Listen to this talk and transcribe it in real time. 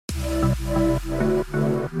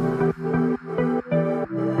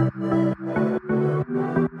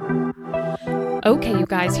Okay, you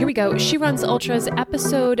guys, here we go. She Runs Ultras,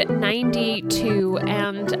 episode 92,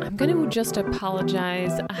 and I'm going to just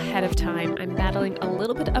apologize ahead of time. I'm battling a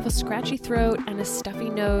little bit of a scratchy throat and a stuffy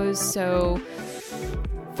nose, so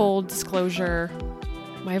full disclosure,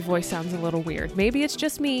 my voice sounds a little weird. Maybe it's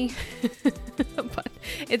just me, but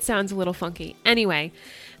it sounds a little funky. Anyway,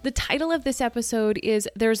 the title of this episode is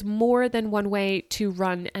There's More Than One Way to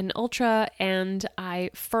Run an Ultra, and I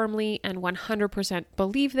firmly and 100%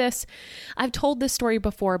 believe this. I've told this story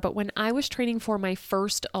before, but when I was training for my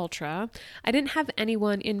first ultra, I didn't have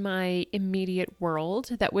anyone in my immediate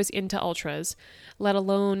world that was into ultras, let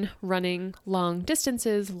alone running long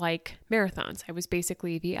distances like marathons. I was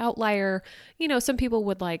basically the outlier. You know, some people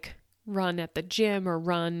would like run at the gym or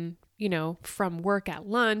run, you know, from work at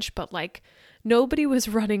lunch, but like nobody was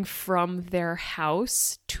running from their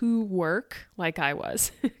house to work like I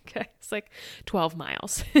was. Okay. It's like 12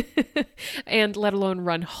 miles and let alone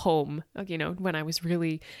run home. You know, when I was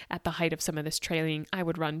really at the height of some of this training, I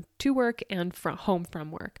would run to work and from home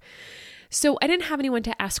from work. So I didn't have anyone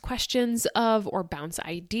to ask questions of or bounce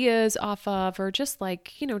ideas off of, or just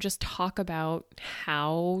like, you know, just talk about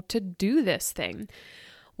how to do this thing.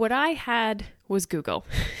 What I had was Google.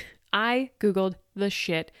 I Googled the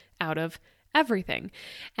shit out of everything.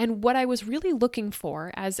 And what I was really looking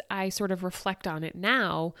for, as I sort of reflect on it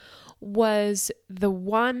now, was the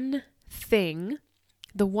one thing,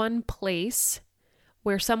 the one place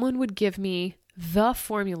where someone would give me the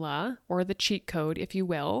formula or the cheat code, if you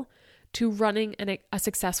will, to running a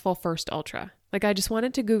successful first ultra. Like I just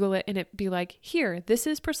wanted to Google it and it be like, here, this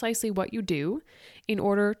is precisely what you do in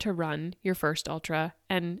order to run your first ultra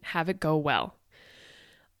and have it go well.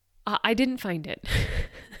 I didn't find it.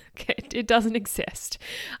 Okay, it doesn't exist.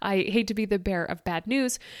 I hate to be the bearer of bad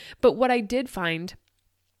news, but what I did find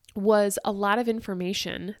was a lot of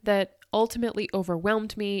information that ultimately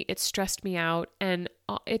overwhelmed me. It stressed me out, and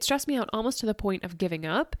it stressed me out almost to the point of giving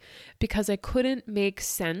up because I couldn't make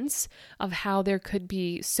sense of how there could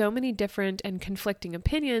be so many different and conflicting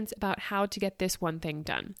opinions about how to get this one thing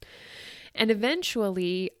done. And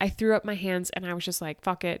eventually I threw up my hands and I was just like,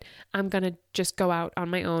 fuck it. I'm going to just go out on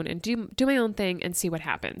my own and do my own thing and see what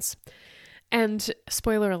happens. And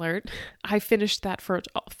spoiler alert, I finished that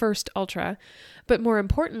first ultra, but more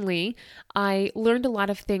importantly, I learned a lot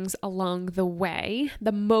of things along the way.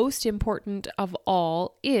 The most important of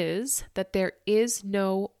all is that there is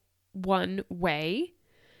no one way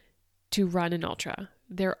to run an ultra.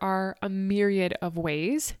 There are a myriad of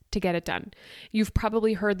ways to get it done. You've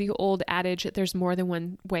probably heard the old adage that there's more than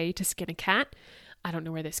one way to skin a cat. I don't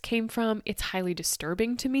know where this came from. It's highly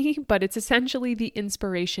disturbing to me, but it's essentially the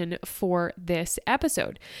inspiration for this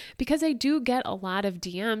episode because I do get a lot of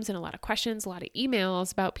DMs and a lot of questions, a lot of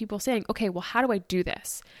emails about people saying, okay, well, how do I do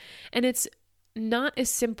this? And it's not as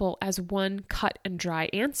simple as one cut and dry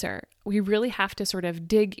answer. We really have to sort of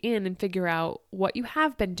dig in and figure out what you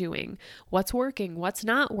have been doing, what's working, what's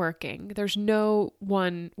not working. There's no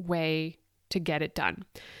one way to get it done.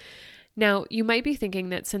 Now, you might be thinking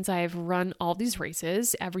that since I've run all these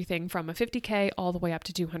races, everything from a 50K all the way up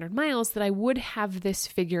to 200 miles, that I would have this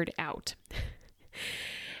figured out.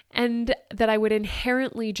 And that I would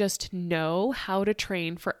inherently just know how to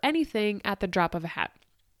train for anything at the drop of a hat.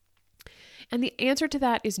 And the answer to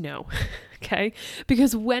that is no, okay?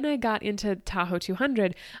 Because when I got into Tahoe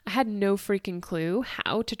 200, I had no freaking clue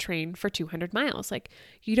how to train for 200 miles. Like,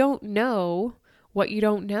 you don't know what you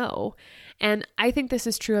don't know. And I think this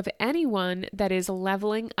is true of anyone that is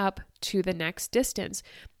leveling up to the next distance.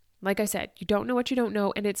 Like I said, you don't know what you don't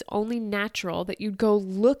know, and it's only natural that you'd go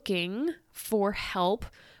looking for help,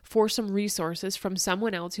 for some resources from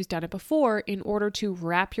someone else who's done it before in order to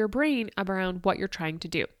wrap your brain around what you're trying to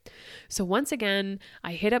do. So once again,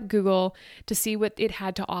 I hit up Google to see what it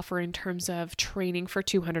had to offer in terms of training for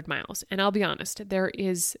 200 miles. And I'll be honest, there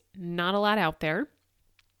is not a lot out there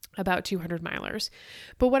about 200 milers.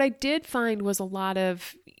 But what I did find was a lot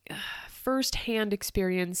of firsthand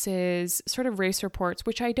experiences, sort of race reports,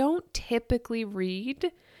 which I don't typically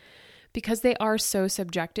read because they are so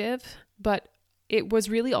subjective, but it was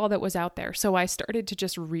really all that was out there. So I started to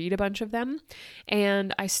just read a bunch of them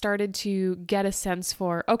and I started to get a sense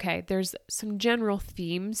for, okay, there's some general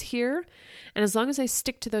themes here. And as long as I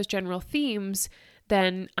stick to those general themes,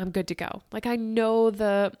 then I'm good to go. Like I know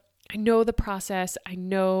the process. I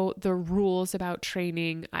know the rules about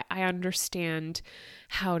training. I understand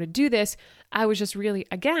how to do this. I was just really,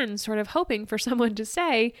 again, sort of hoping for someone to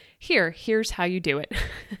say, here's how you do it.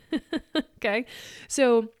 Okay.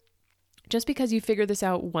 So Just because you figure this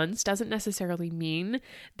out once doesn't necessarily mean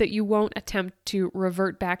that you won't attempt to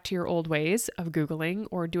revert back to your old ways of Googling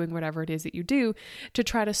or doing whatever it is that you do to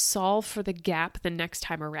try to solve for the gap the next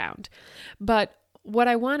time around. But what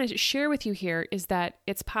I want to share with you here is that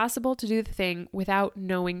it's possible to do the thing without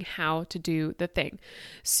knowing how to do the thing.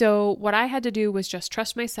 So what I had to do was just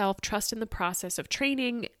trust myself, trust in the process of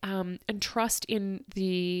training, and trust in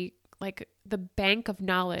the bank of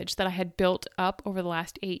knowledge that I had built up over the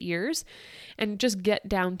last 8 years, and just get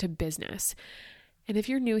down to business. And if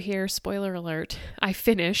you're new here, spoiler alert, I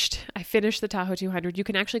finished the Tahoe 200. You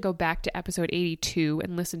can actually go back to episode 82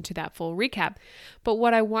 and listen to that full recap. But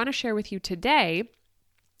what I want to share with you today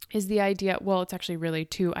is the idea, well, it's actually really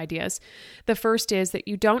two ideas. The first is that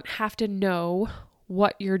you don't have to know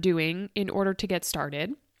what you're doing in order to get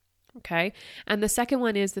started. Okay. And the second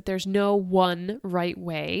one is that there's no one right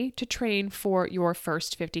way to train for your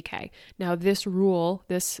first 50K. Now, this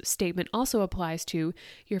statement also applies to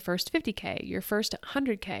your first 50K, your first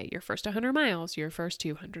 100K, your first 100 miles, your first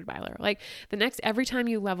 200 miler. Every time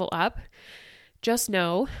you level up, just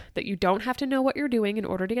know that you don't have to know what you're doing in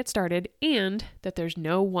order to get started, and that there's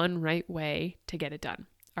no one right way to get it done.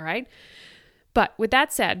 All right. But with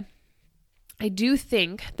that said, I do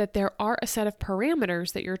think that there are a set of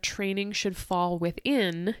parameters that your training should fall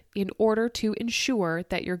within in order to ensure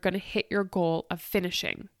that you're going to hit your goal of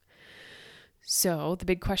finishing. So the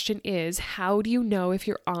big question is, how do you know if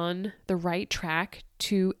you're on the right track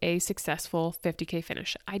to a successful 50K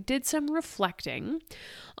finish? I did some reflecting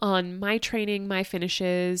on my training, my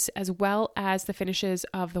finishes, as well as the finishes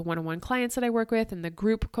of the one-on-one clients that I work with and the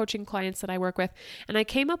group coaching clients that I work with. And I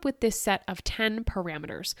came up with this set of 10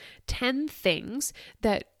 parameters, 10 things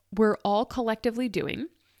that we're all collectively doing.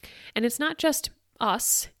 And it's not just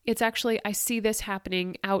us. It's actually, I see this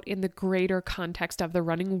happening out in the greater context of the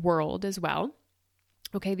running world as well.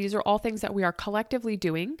 Okay, these are all things that we are collectively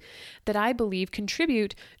doing that I believe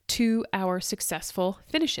contribute to our successful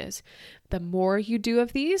finishes. The more you do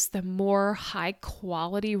of these, the more high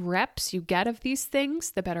quality reps you get of these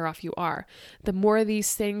things, the better off you are. The more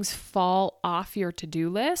these things fall off your to-do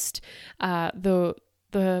list,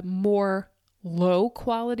 the more low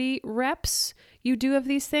quality reps you do of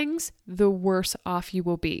these things, the worse off you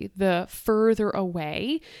will be. The further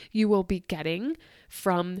away you will be getting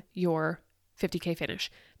from your 50K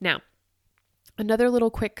finish. Now, another little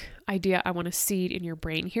quick idea I want to seed in your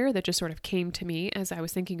brain here that just sort of came to me as I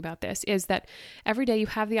was thinking about this is that every day you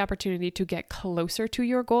have the opportunity to get closer to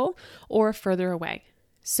your goal or further away.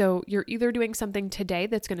 So you're either doing something today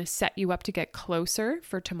that's going to set you up to get closer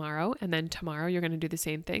for tomorrow, and then tomorrow you're going to do the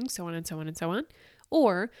same thing, so on and so on and so on.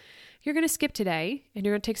 Or you're going to skip today and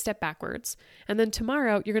you're going to take a step backwards. And then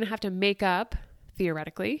tomorrow you're going to have to make up,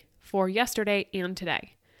 theoretically, for yesterday and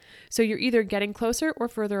today. So you're either getting closer or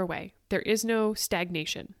further away. There is no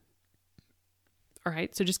stagnation. All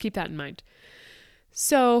right, so just keep that in mind.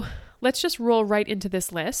 So let's just roll right into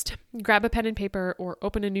this list. Grab a pen and paper or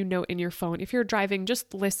open a new note in your phone. If you're driving,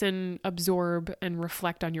 just listen, absorb, and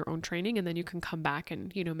reflect on your own training, and then you can come back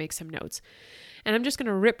and, make some notes. And I'm just going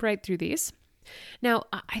to rip right through these. Now,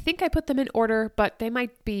 I think I put them in order, but they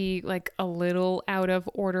might be a little out of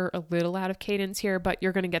order, a little out of cadence here, but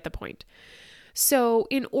you're going to get the point. So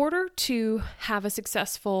in order to have a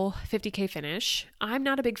successful 50K finish, I'm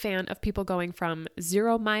not a big fan of people going from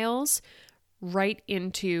 0 miles right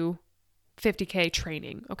into 50K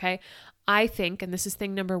training, okay? I think, and this is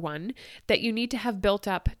thing number 1, that you need to have built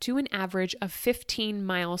up to an average of 15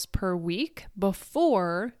 miles per week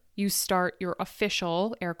before you start your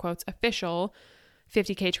official, air quotes, official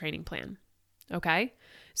 50K training plan, okay?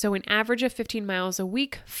 So an average of 15 miles a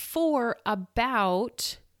week for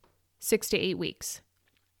about 6 to 8 weeks.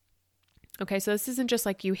 Okay, so this isn't just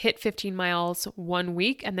you hit 15 miles 1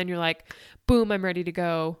 week and then you're like, boom, I'm ready to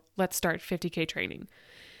go. Let's start 50K training.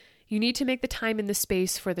 You need to make the time and the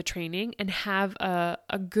space for the training and have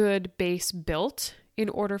a good base built in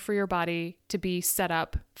order for your body to be set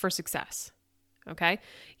up for success. Okay.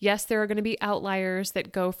 Yes, there are going to be outliers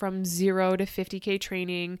that go from 0 to 50K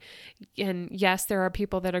training. And yes, there are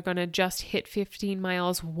people that are going to just hit 15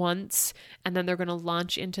 miles once and then they're going to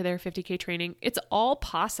launch into their 50K training. It's all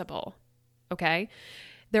possible. Okay.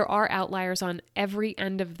 There are outliers on every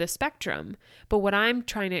end of the spectrum. But what I'm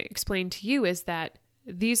trying to explain to you is that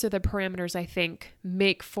these are the parameters I think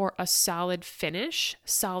make for a solid finish,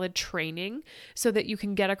 solid training, so that you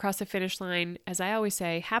can get across the finish line, as I always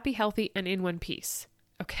say, happy, healthy, and in one piece.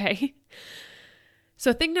 Okay?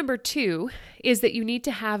 So thing number 2 is that you need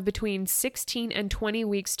to have between 16 and 20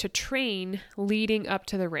 weeks to train leading up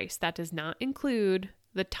to the race. That does not include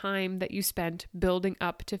the time that you spent building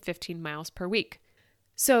up to 15 miles per week.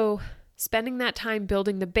 So Spending that time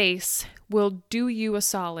building the base will do you a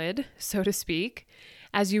solid, so to speak,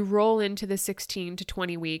 as you roll into the 16 to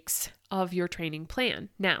 20 weeks of your training plan.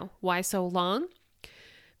 Now, why so long?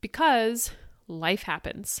 Because life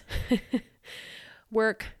happens.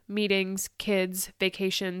 Work, meetings, kids,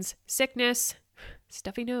 vacations, sickness,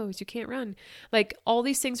 stuffy nose, you can't run. Like, all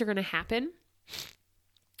these things are going to happen.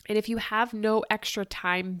 And if you have no extra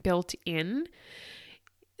time built in,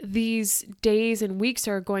 these days and weeks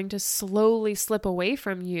are going to slowly slip away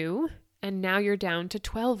from you. And now you're down to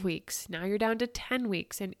 12 weeks. Now you're down to 10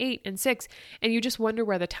 weeks and 8 and 6. And you just wonder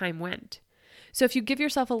where the time went. So if you give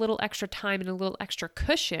yourself a little extra time and a little extra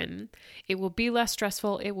cushion, it will be less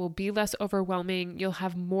stressful. It will be less overwhelming. You'll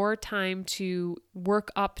have more time to work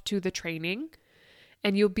up to the training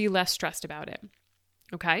and you'll be less stressed about it.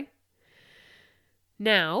 Okay?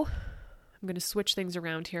 Now, I'm going to switch things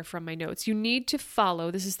around here from my notes. You need to follow,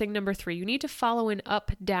 this is thing number 3, you need to follow an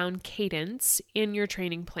up-down cadence in your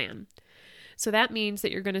training plan. So that means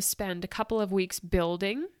that you're going to spend a couple of weeks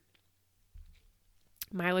building.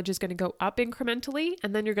 Mileage is going to go up incrementally,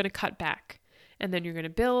 and then you're going to cut back. And then you're going to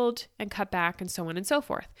build and cut back and so on and so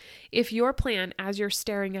forth. If your plan, as you're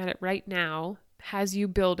staring at it right now, has you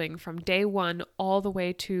building from day 1 all the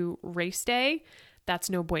way to race day, that's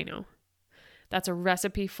no bueno. That's a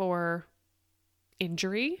recipe for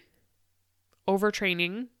injury,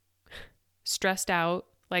 overtraining, stressed out,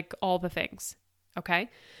 like all the things. Okay?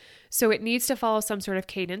 So it needs to follow some sort of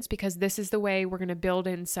cadence because this is the way we're going to build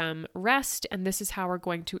in some rest, and this is how we're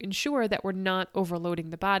going to ensure that we're not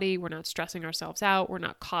overloading the body, we're not stressing ourselves out, we're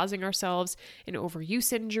not causing ourselves an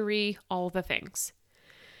overuse injury, all the things.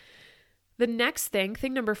 The next thing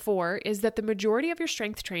number 4, is that the majority of your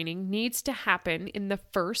strength training needs to happen in the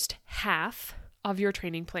first half of your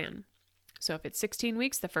training plan. So if it's 16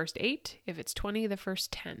 weeks, the first 8, if it's 20, the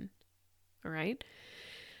first 10. All right?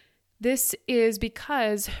 This is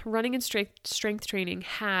because running and strength training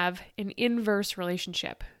have an inverse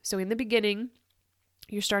relationship. So in the beginning,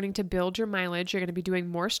 you're starting to build your mileage. You're going to be doing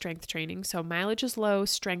more strength training. So mileage is low,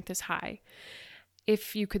 strength is high.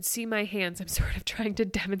 If you could see my hands, I'm sort of trying to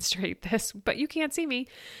demonstrate this, but you can't see me.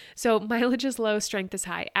 So mileage is low, strength is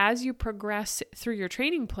high. As you progress through your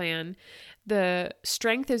training plan, the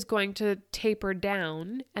strength is going to taper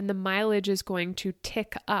down and the mileage is going to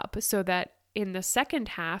tick up so that in the second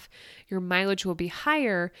half, your mileage will be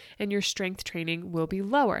higher and your strength training will be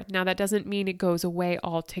lower. Now, that doesn't mean it goes away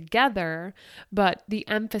altogether, but the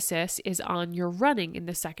emphasis is on your running in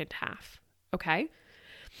the second half. Okay?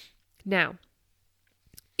 Now,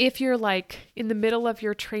 if you're like in the middle of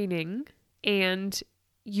your training and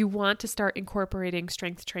you want to start incorporating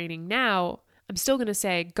strength training now, I'm still going to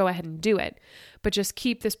say go ahead and do it, but just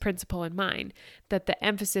keep this principle in mind that the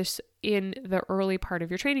emphasis in the early part of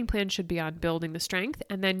your training plan should be on building the strength,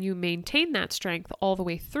 and then you maintain that strength all the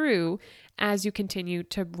way through as you continue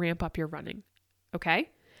to ramp up your running. Okay?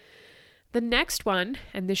 The next one,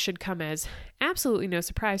 and this should come as absolutely no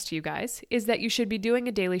surprise to you guys, is that you should be doing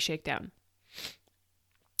a daily shakedown.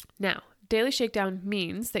 Now, daily shakedown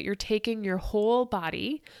means that you're taking your whole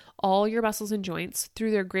body, all your muscles and joints,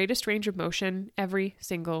 through their greatest range of motion every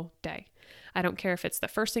single day. I don't care if it's the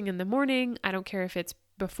first thing in the morning. I don't care if it's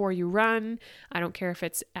before you run. I don't care if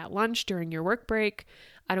it's at lunch during your work break.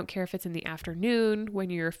 I don't care if it's in the afternoon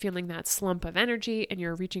when you're feeling that slump of energy and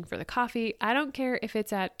you're reaching for the coffee. I don't care if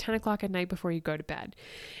it's at 10 o'clock at night before you go to bed.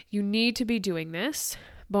 You need to be doing this.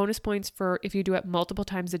 Bonus points for if you do it multiple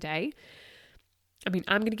times a day. I mean,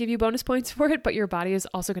 I'm going to give you bonus points for it, but your body is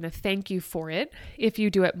also going to thank you for it if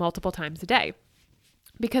you do it multiple times a day.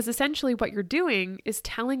 Because essentially what you're doing is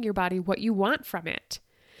telling your body what you want from it.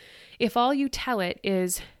 If all you tell it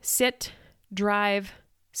is sit, drive,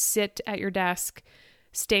 sit at your desk,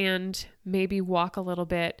 stand, maybe walk a little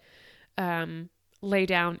bit, lay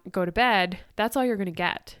down, go to bed, that's all you're going to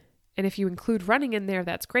get. And if you include running in there,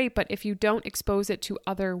 that's great. But if you don't expose it to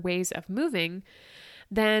other ways of moving,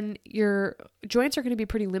 then your joints are going to be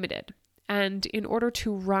pretty limited. And in order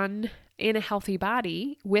to run in a healthy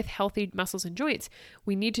body with healthy muscles and joints,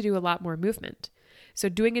 we need to do a lot more movement. So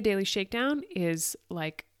doing a daily shakedown is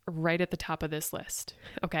like right at the top of this list.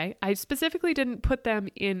 Okay. I specifically didn't put them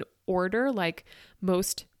in order, like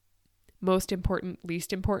most important,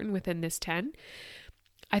 least important within this 10.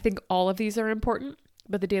 I think all of these are important,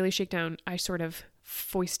 but the daily shakedown, I sort of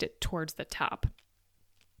foist it towards the top.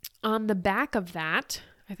 On the back of that,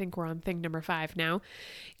 I think we're on thing number 5 now,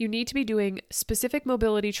 you need to be doing specific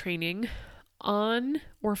mobility training on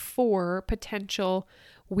or for potential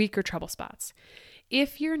weak or trouble spots.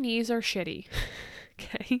 If your knees are shitty,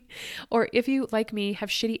 Okay. Or if you, like me, have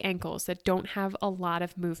shitty ankles that don't have a lot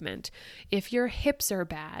of movement, if your hips are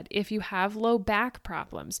bad, if you have low back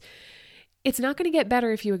problems, it's not going to get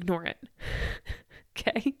better if you ignore it.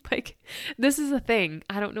 Okay. Like, this is a thing.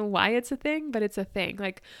 I don't know why it's a thing, but it's a thing.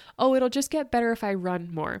 Like, oh, it'll just get better if I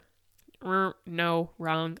run more. No,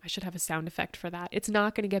 wrong. I should have a sound effect for that. It's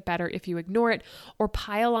not going to get better if you ignore it or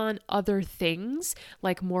pile on other things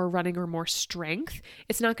like more running or more strength.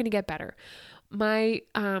 It's not going to get better. My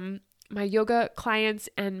yoga clients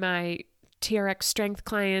and my TRX strength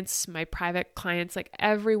clients, my private clients, like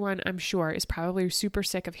everyone I'm sure is probably super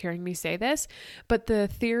sick of hearing me say this, but the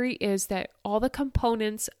theory is that all the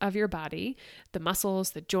components of your body, the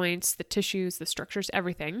muscles, the joints, the tissues, the structures,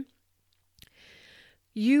 everything,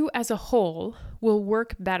 you as a whole will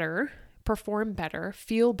work better, perform better,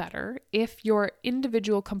 feel better if your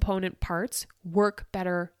individual component parts work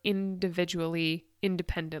better individually,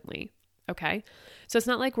 independently. Okay? So it's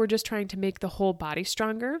not like we're just trying to make the whole body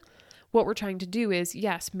stronger. What we're trying to do is,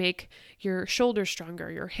 yes, make your shoulders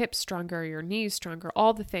stronger, your hips stronger, your knees stronger,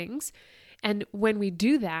 all the things. And when we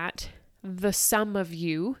do that, the sum of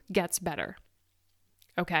you gets better.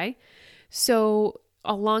 Okay? So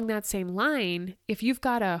along that same line, if you've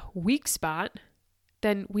got a weak spot,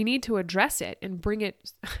 then we need to address it and bring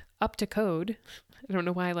it up to code. I don't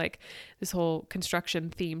know why like this whole construction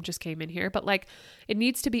theme just came in here, but like it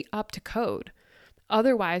needs to be up to code.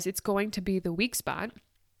 Otherwise, it's going to be the weak spot,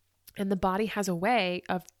 and the body has a way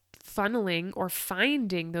of funneling or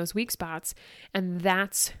finding those weak spots, and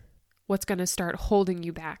that's what's going to start holding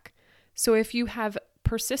you back. So if you have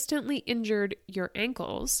persistently injured your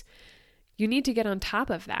ankles, you need to get on top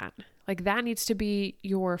of that. Like that needs to be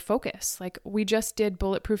your focus. Like we just did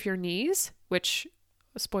Bulletproof Your Knees, which,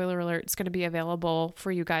 spoiler alert, it's going to be available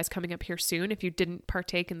for you guys coming up here soon if you didn't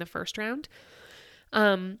partake in the first round.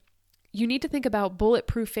 You need to think about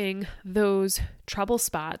bulletproofing those trouble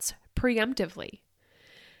spots preemptively.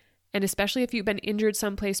 And especially if you've been injured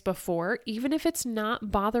someplace before, even if it's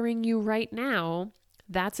not bothering you right now,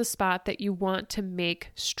 that's a spot that you want to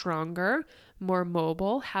make stronger, more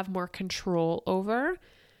mobile, have more control over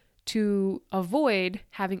to avoid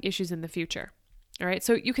having issues in the future. All right.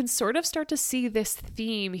 So you can sort of start to see this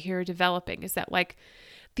theme here developing, is that like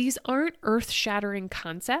these aren't earth-shattering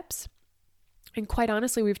concepts. And quite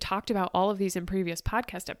honestly, we've talked about all of these in previous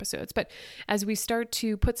podcast episodes, but as we start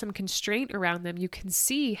to put some constraint around them, you can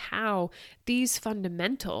see how these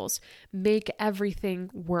fundamentals make everything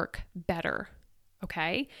work better.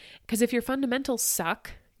 Okay? Because if your fundamentals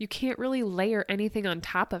suck, you can't really layer anything on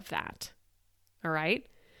top of that. All right?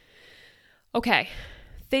 Okay.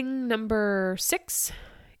 Thing number 6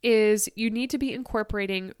 is you need to be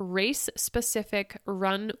incorporating race-specific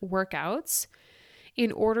run workouts in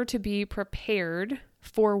order to be prepared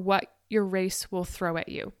for what your race will throw at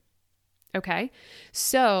you. Okay?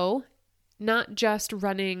 So, not just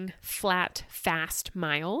running flat, fast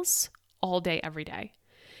miles all day, every day.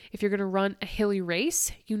 If you're going to run a hilly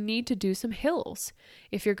race, you need to do some hills.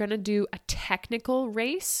 If you're going to do a technical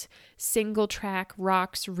race, single track,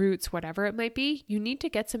 rocks, roots, whatever it might be, you need to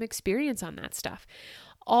get some experience on that stuff.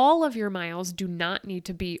 All of your miles do not need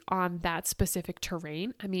to be on that specific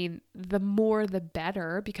terrain. I mean, the more the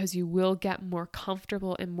better, because you will get more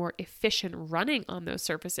comfortable and more efficient running on those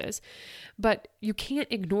surfaces, but you can't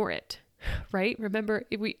ignore it, right? Remember,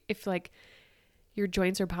 if like your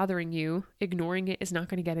joints are bothering you, ignoring it is not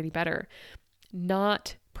going to get any better.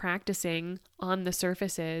 Not practicing on the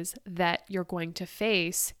surfaces that you're going to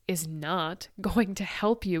face is not going to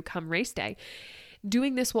help you come race day.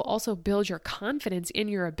 Doing this will also build your confidence in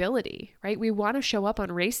your ability, right? We want to show up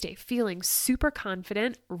on race day feeling super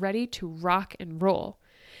confident, ready to rock and roll.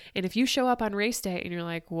 And if you show up on race day and you're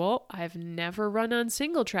like, well, I've never run on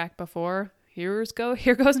single track before, here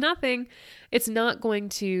goes nothing. It's not going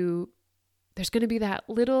to, there's going to be that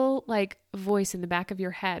little like voice in the back of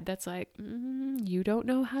your head that's like, you don't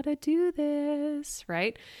know how to do this,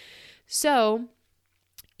 right? So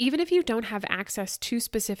even if you don't have access to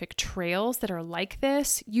specific trails that are like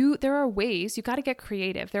this, there are ways, you got to get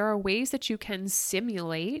creative. There are ways that you can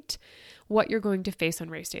simulate what you're going to face on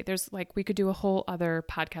race day. We could do a whole other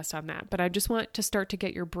podcast on that, but I just want to start to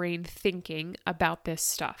get your brain thinking about this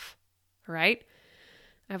stuff. All right?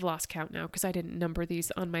 I've lost count now because I didn't number these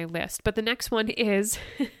on my list. But the next one is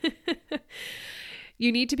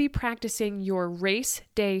you need to be practicing your race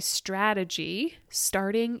day strategy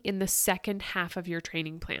starting in the second half of your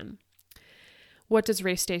training plan. What does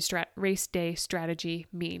race day strategy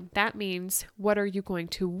mean? That means, what are you going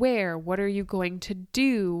to wear? What are you going to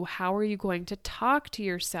do? How are you going to talk to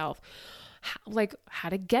yourself? like how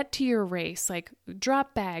to get to your race, like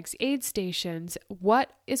drop bags, aid stations,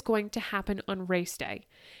 what is going to happen on race day.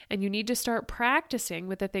 And you need to start practicing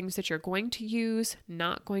with the things that you're going to use,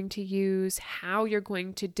 not going to use, how you're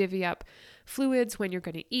going to divvy up fluids, when you're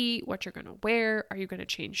going to eat, what you're going to wear. Are you going to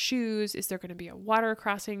change shoes? Is there going to be a water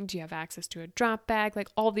crossing? Do you have access to a drop bag? Like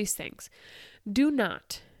all these things. Do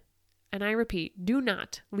not, and I repeat, do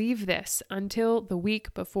not leave this until the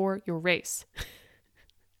week before your race.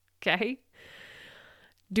 Okay?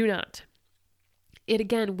 Do not. It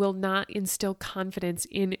again will not instill confidence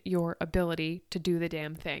in your ability to do the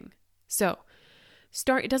damn thing. So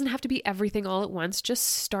it doesn't have to be everything all at once. Just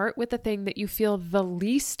start with the thing that you feel the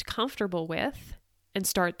least comfortable with and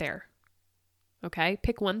start there. Okay?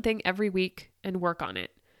 Pick one thing every week and work on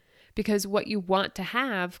it. Because what you want to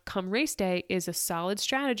have come race day is a solid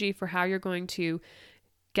strategy for how you're going to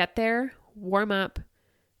get there, warm up,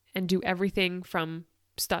 and do everything from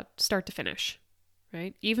start to finish.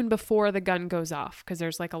 Right? Even before the gun goes off, because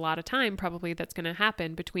there's like a lot of time probably that's going to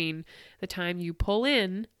happen between the time you pull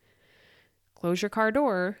in, close your car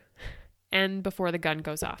door, and before the gun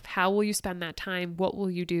goes off. How will you spend that time? What will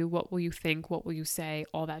you do? What will you think? What will you say?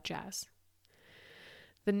 All that jazz.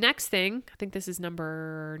 The next thing, I think this is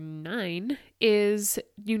number 9, is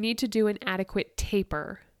you need to do an adequate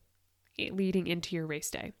taper leading into your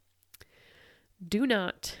race day. Do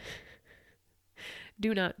not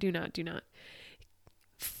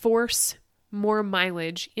force more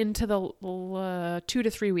mileage into the 2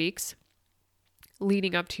 to 3 weeks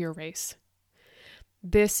leading up to your race.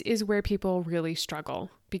 This is where people really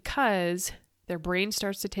struggle because their brain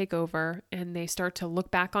starts to take over and they start to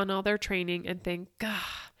look back on all their training and think, God,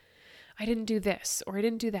 I didn't do this, or I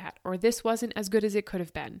didn't do that, or this wasn't as good as it could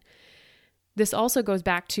have been. This also goes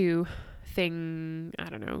back to thing,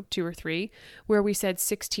 2 or 3, where we said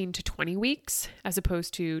 16 to 20 weeks as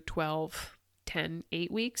opposed to 12, 10,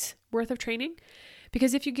 8 weeks worth of training.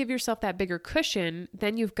 Because if you give yourself that bigger cushion,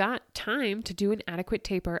 then you've got time to do an adequate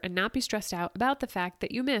taper and not be stressed out about the fact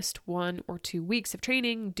that you missed 1 or 2 weeks of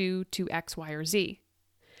training due to X, Y, or Z.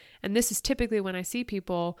 And this is typically when I see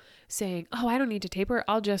people saying, oh, I don't need to taper.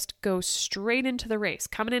 I'll just go straight into the race,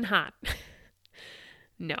 coming in hot.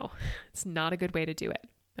 No, it's not a good way to do it.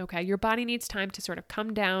 Okay, your body needs time to sort of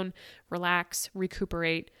come down, relax,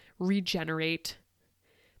 recuperate, regenerate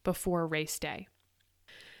before race day.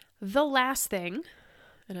 The last thing,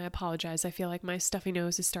 and I apologize, I feel like my stuffy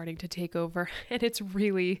nose is starting to take over and it's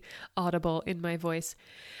really audible in my voice.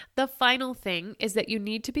 The final thing is that you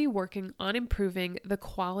need to be working on improving the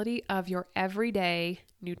quality of your everyday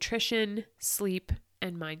nutrition, sleep,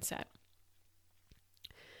 and mindset.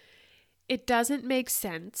 It doesn't make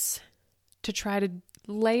sense to try to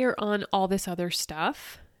layer on all this other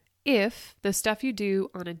stuff if the stuff you do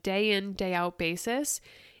on a day in, day out basis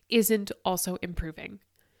isn't also improving.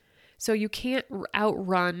 So you can't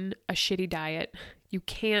outrun a shitty diet. You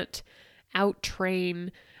can't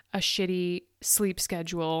out-train a shitty sleep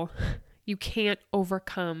schedule. You can't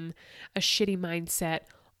overcome a shitty mindset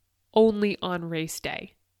only on race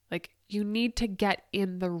day. Like, you need to get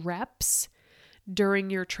in the reps during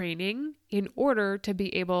your training in order to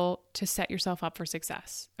be able to set yourself up for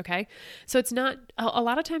success. Okay. So it's not, a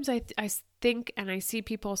lot of times I think and I see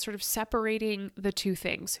people sort of separating the two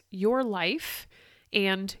things, your life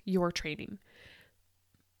and your training.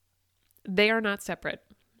 They are not separate.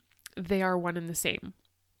 They are one and the same.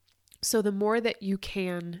 So the more that you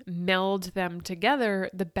can meld them together,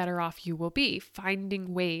 the better off you will be,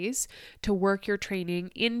 finding ways to work your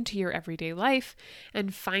training into your everyday life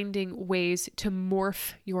and finding ways to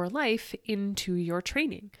morph your life into your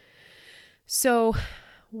training. So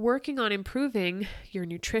working on improving your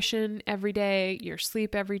nutrition every day, your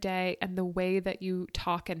sleep every day, and the way that you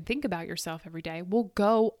talk and think about yourself every day will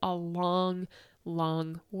go a long,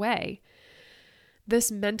 long way.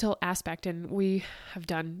 This mental aspect, and we have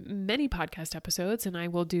done many podcast episodes, and I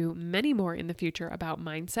will do many more in the future about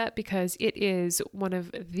mindset because it is one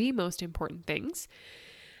of the most important things.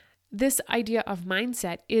 This idea of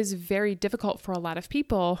mindset is very difficult for a lot of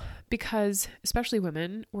people because, especially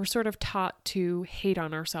women, we're sort of taught to hate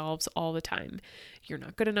on ourselves all the time. You're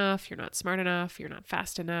not good enough, you're not smart enough, you're not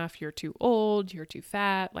fast enough, you're too old, you're too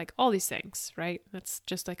fat, like all these things, right? That's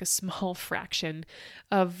just like a small fraction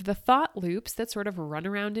of the thought loops that sort of run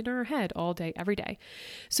around in our head all day, every day.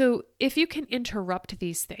 So if you can interrupt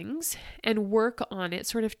these things and work on it,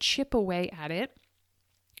 sort of chip away at it,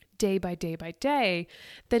 day by day by day,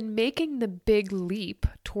 then making the big leap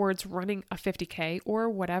towards running a 50K or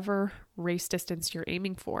whatever race distance you're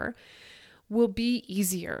aiming for will be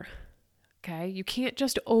easier. Okay. You can't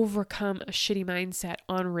just overcome a shitty mindset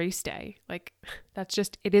on race day. Like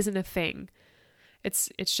it isn't a thing. It's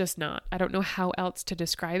just not. I don't know how else to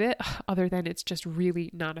describe it other than it's just really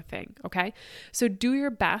not a thing. Okay. So do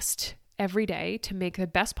your best every day to make the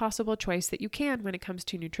best possible choice that you can when it comes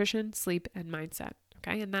to nutrition, sleep, and mindset.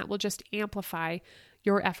 Okay. And that will just amplify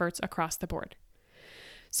your efforts across the board.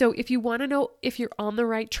 So if you want to know if you're on the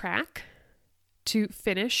right track to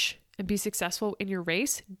finish and be successful in your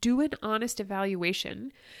race, do an honest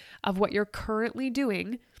evaluation of what you're currently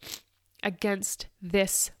doing against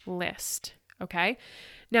this list. Okay.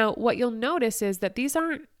 Now, what you'll notice is that these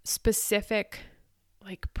aren't specific,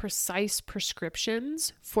 like precise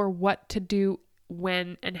prescriptions for what to do,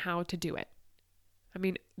 when, and how to do it. I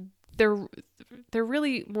mean, they're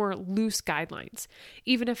really more loose guidelines.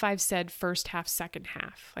 Even if I've said first half, second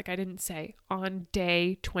half, like I didn't say on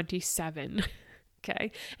day 27,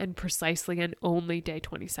 okay, and precisely and only day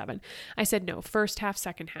 27. I said no, first half,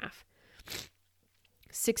 second half,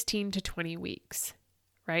 16 to 20 weeks,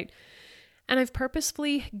 right? And I've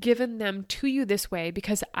purposefully given them to you this way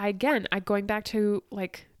because going back to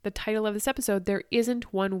like the title of this episode, there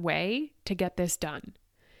isn't one way to get this done.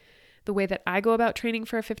 The way that I go about training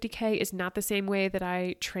for a 50K is not the same way that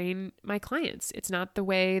I train my clients. It's not the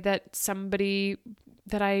way that somebody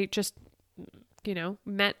that I just,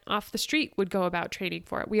 met off the street would go about training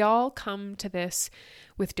for it. We all come to this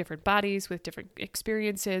with different bodies, with different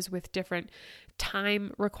experiences, with different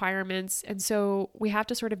time requirements. And so we have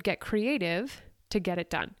to sort of get creative to get it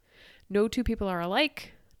done. No two people are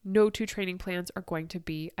alike. No two training plans are going to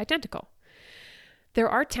be identical. There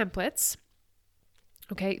are templates.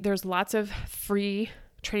 Okay, there's lots of free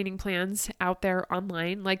training plans out there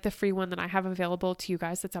online, like the free one that I have available to you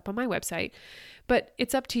guys that's up on my website. But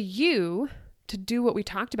it's up to you to do what we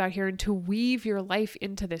talked about here and to weave your life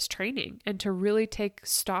into this training and to really take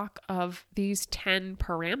stock of these 10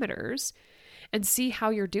 parameters and see how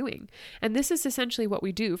you're doing. And this is essentially what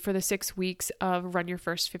we do for the 6 weeks of Run Your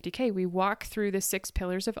First 50K. We walk through the 6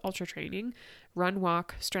 pillars of ultra training: run,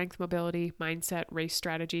 walk, strength, mobility, mindset, race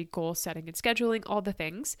strategy, goal setting, and scheduling, all the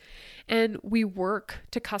things. And we work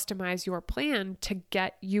to customize your plan to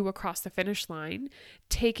get you across the finish line,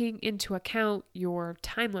 taking into account your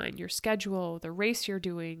timeline, your schedule, the race you're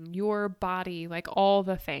doing, your body, like all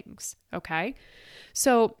the things. Okay.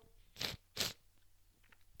 So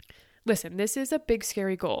listen, this is a big,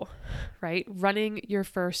 scary goal, right? Running your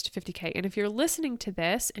first 50K. And if you're listening to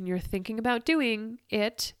this and you're thinking about doing a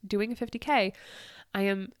 50K, I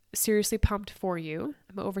am seriously pumped for you.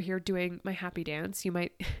 I'm over here doing my happy dance. You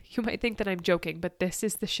might think that I'm joking, but this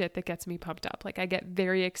is the shit that gets me pumped up. Like I get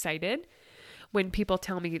very excited when people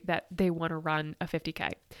tell me that they want to run a 50K.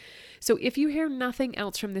 So if you hear nothing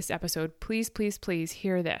else from this episode, please, please, please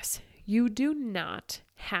hear this. You do not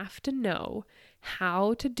have to know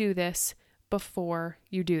how to do this before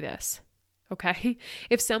you do this. Okay?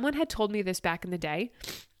 If someone had told me this back in the day,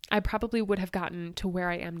 I probably would have gotten to where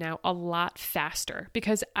I am now a lot faster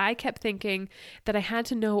because I kept thinking that I had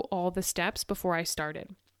to know all the steps before I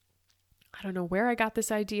started. I don't know where I got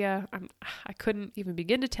this idea. I couldn't even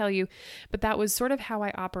begin to tell you, but that was sort of how I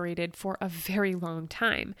operated for a very long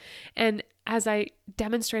time. And as I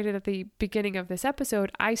demonstrated at the beginning of this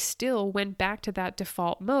episode, I still went back to that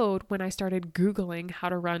default mode when I started Googling how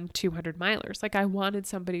to run 200 milers. Like I wanted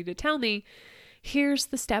somebody to tell me, here's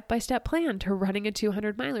the step-by-step plan to running a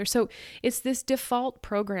 200 miler. So it's this default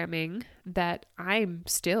programming that I'm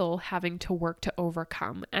still having to work to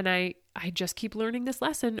overcome. And I just keep learning this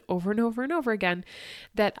lesson over and over and over again,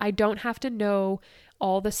 that I don't have to know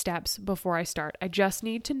all the steps before I start. I just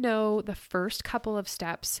need to know the first couple of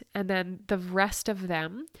steps, and then the rest of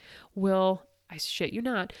them will, I shit you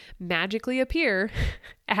not, magically appear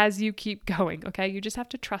as you keep going. Okay. You just have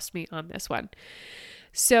to trust me on this one.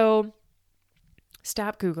 So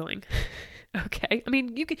stop Googling. Okay. I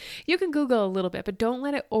mean, you can Google a little bit, but don't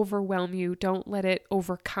let it overwhelm you. Don't let it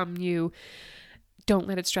overcome you. Don't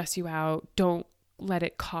let it stress you out. Don't let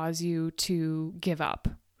it cause you to give up.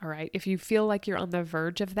 All right. If you feel like you're on the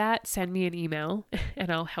verge of that, send me an email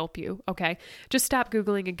and I'll help you. Okay. Just stop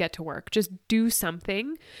Googling and get to work. Just do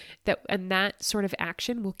something and that sort of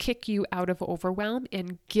action will kick you out of overwhelm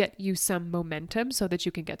and get you some momentum so that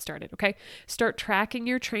you can get started. Okay. Start tracking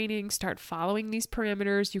your training, start following these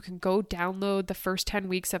parameters. You can go download the first 10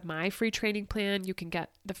 weeks of my free training plan. You can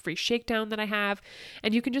get the free shakedown that I have,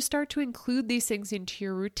 and you can just start to include these things into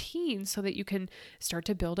your routine so that you can start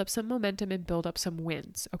to build up some momentum and build up some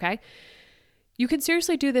wins. Okay. You can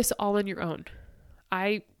seriously do this all on your own.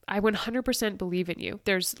 I I 100% believe in you.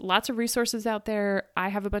 There's lots of resources out there. I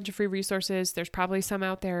have a bunch of free resources. There's probably some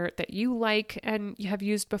out there that you like and you have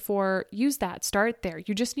used before. Use that. Start there.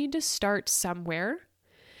 You just need to start somewhere.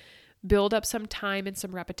 Build up some time and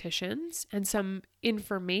some repetitions and some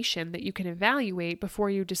information that you can evaluate before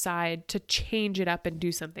you decide to change it up and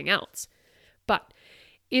do something else. But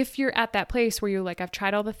if you're at that place where you're like, I've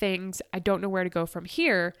tried all the things, I don't know where to go from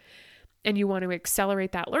here, and you want to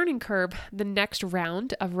accelerate that learning curve, the next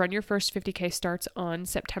round of Run Your First 50K starts on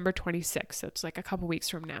September 26th. So it's like a couple weeks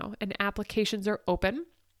from now, and applications are open.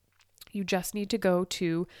 You just need to go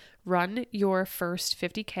to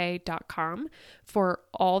runyourfirst50k.com for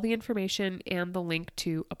all the information and the link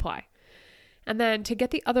to apply. And then to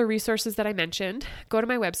get the other resources that I mentioned, go to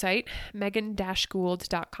my website,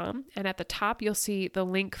 megan-gould.com. And at the top, you'll see the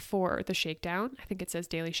link for the shakedown. I think it says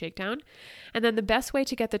Daily Shakedown. And then the best way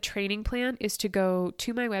to get the training plan is to go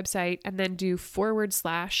to my website and then do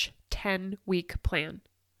 /10-week plan.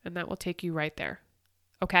 And that will take you right there.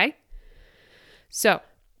 Okay? So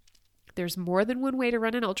there's more than one way to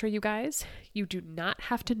run an ultra, you guys. You do not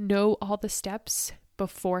have to know all the steps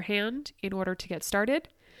beforehand in order to get started.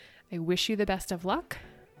 I wish you the best of luck.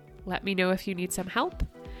 Let me know if you need some help.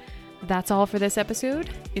 That's all for this episode.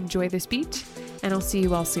 Enjoy this beat, and I'll see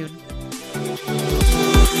you all soon.